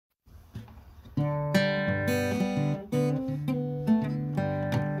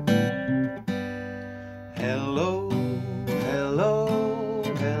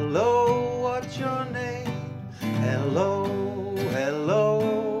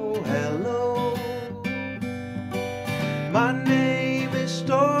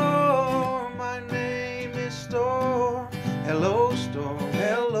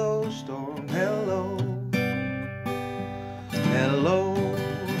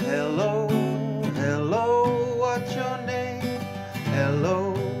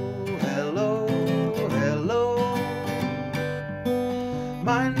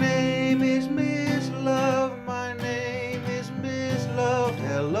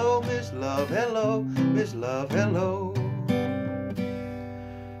Miss Love, hello, Miss Love, hello.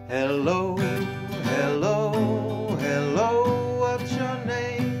 Hello, hello, hello, what's your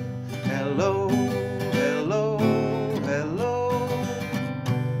name? Hello, hello, hello.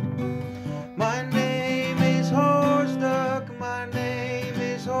 My name is Horseduck, my name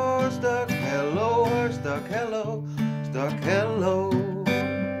is Horseduck. Hello, Horseduck, hello, Duck, hello.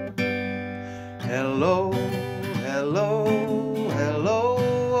 Hello, hello,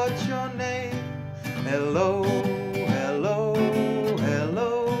 hello, what's your name? Hello, hello,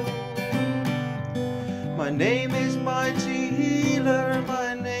 hello. My name is Mighty Healer,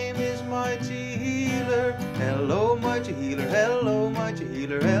 my name is Mighty Healer. Hello, Mighty Healer, hello, Mighty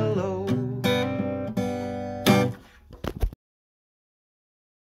Healer, hello.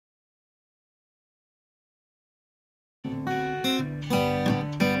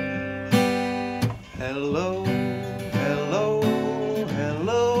 Hello, hello,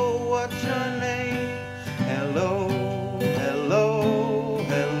 hello, what's your name? Hello, hello,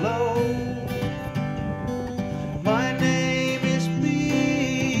 hello. My name is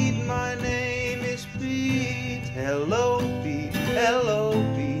Pete, my name is Pete. Hello, Pete, hello,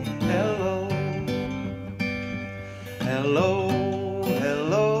 Pete, hello. Hello,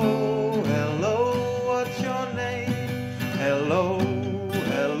 hello, hello, what's your name? Hello,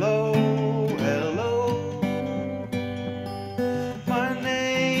 hello.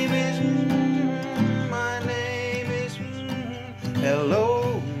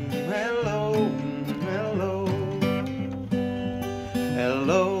 Hello, hello, hello.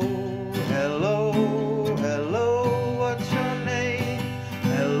 Hello, hello, hello, what's your name?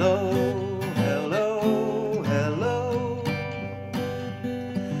 Hello, hello, hello.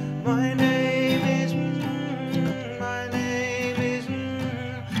 My name is,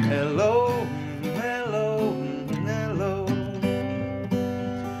 hello, hello, hello.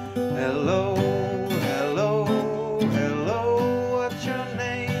 Hello.